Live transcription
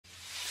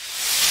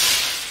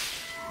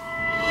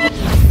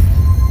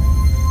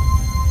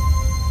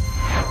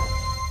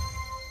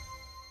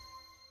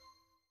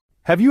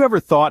Have you ever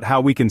thought how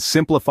we can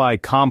simplify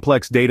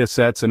complex data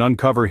sets and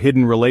uncover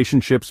hidden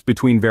relationships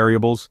between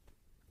variables?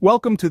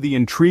 Welcome to the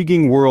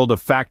intriguing world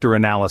of factor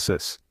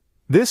analysis.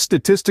 This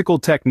statistical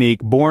technique,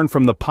 born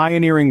from the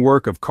pioneering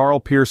work of Carl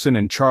Pearson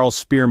and Charles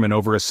Spearman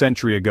over a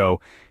century ago,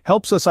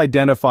 helps us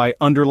identify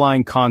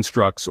underlying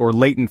constructs or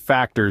latent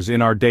factors in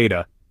our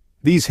data.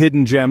 These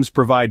hidden gems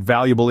provide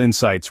valuable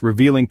insights,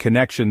 revealing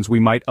connections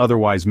we might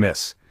otherwise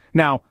miss.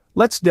 Now,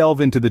 let's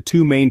delve into the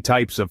two main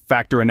types of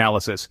factor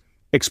analysis: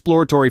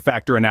 Exploratory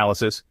Factor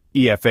Analysis,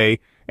 EFA,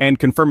 and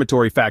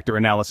Confirmatory Factor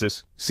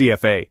Analysis,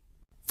 CFA.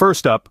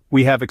 First up,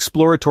 we have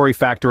Exploratory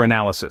Factor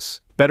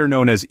Analysis, better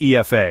known as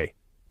EFA.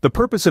 The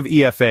purpose of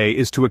EFA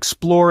is to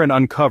explore and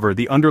uncover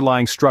the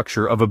underlying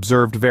structure of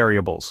observed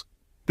variables.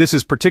 This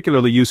is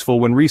particularly useful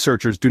when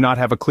researchers do not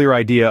have a clear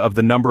idea of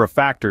the number of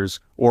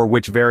factors or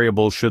which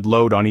variables should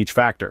load on each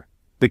factor.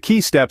 The key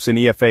steps in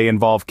EFA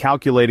involve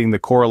calculating the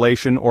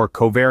correlation or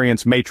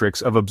covariance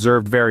matrix of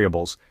observed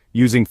variables,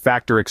 using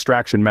factor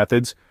extraction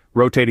methods,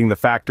 rotating the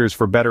factors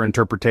for better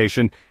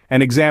interpretation,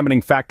 and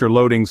examining factor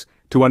loadings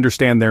to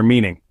understand their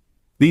meaning.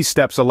 These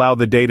steps allow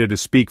the data to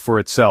speak for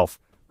itself,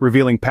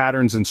 revealing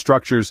patterns and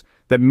structures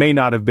that may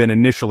not have been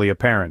initially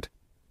apparent.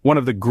 One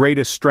of the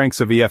greatest strengths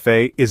of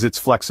EFA is its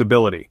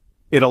flexibility.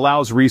 It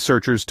allows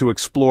researchers to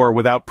explore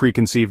without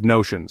preconceived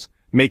notions,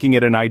 making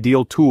it an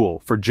ideal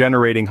tool for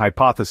generating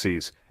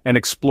hypotheses and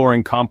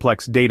exploring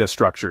complex data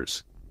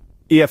structures.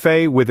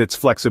 EFA, with its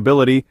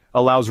flexibility,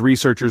 allows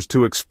researchers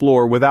to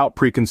explore without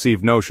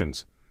preconceived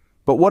notions.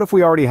 But what if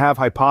we already have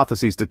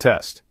hypotheses to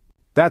test?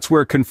 That's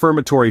where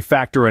Confirmatory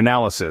Factor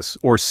Analysis,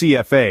 or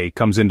CFA,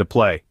 comes into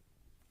play.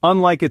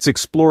 Unlike its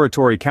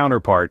exploratory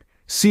counterpart,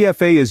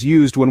 CFA is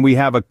used when we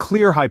have a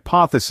clear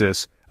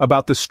hypothesis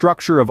about the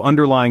structure of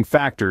underlying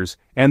factors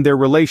and their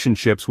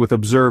relationships with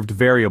observed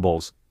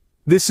variables.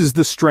 This is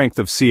the strength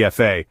of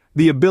CFA,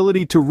 the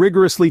ability to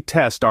rigorously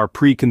test our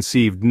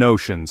preconceived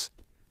notions.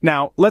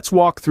 Now, let's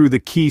walk through the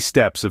key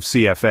steps of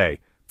CFA.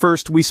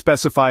 First, we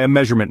specify a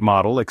measurement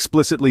model,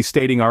 explicitly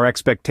stating our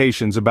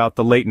expectations about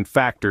the latent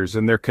factors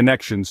and their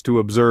connections to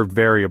observed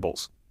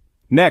variables.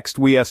 Next,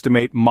 we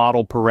estimate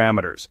model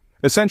parameters,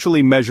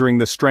 essentially measuring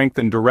the strength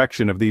and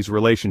direction of these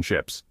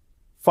relationships.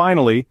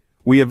 Finally,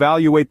 we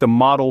evaluate the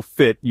model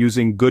fit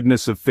using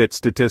goodness of fit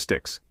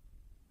statistics.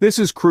 This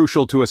is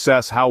crucial to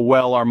assess how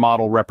well our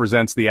model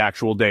represents the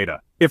actual data.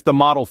 If the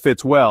model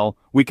fits well,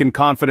 we can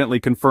confidently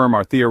confirm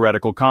our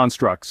theoretical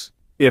constructs.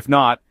 If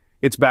not,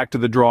 it's back to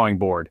the drawing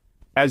board.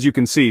 As you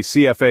can see,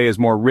 CFA is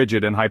more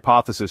rigid and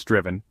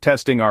hypothesis-driven,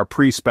 testing our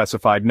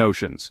pre-specified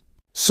notions.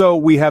 So,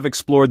 we have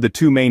explored the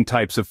two main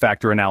types of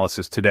factor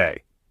analysis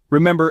today.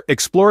 Remember,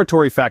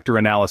 Exploratory Factor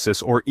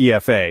Analysis, or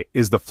EFA,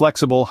 is the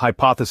flexible,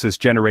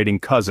 hypothesis-generating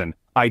cousin,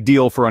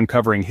 ideal for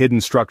uncovering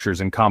hidden structures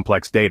in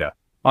complex data.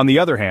 On the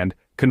other hand,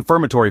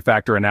 Confirmatory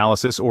Factor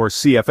Analysis, or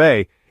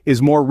CFA,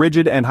 is more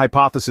rigid and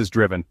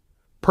hypothesis-driven,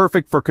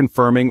 perfect for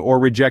confirming or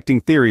rejecting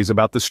theories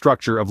about the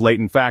structure of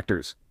latent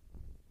factors.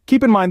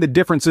 Keep in mind the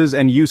differences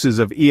and uses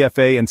of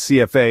EFA and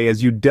CFA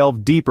as you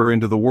delve deeper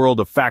into the world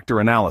of factor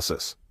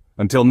analysis.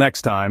 Until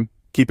next time,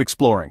 keep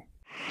exploring.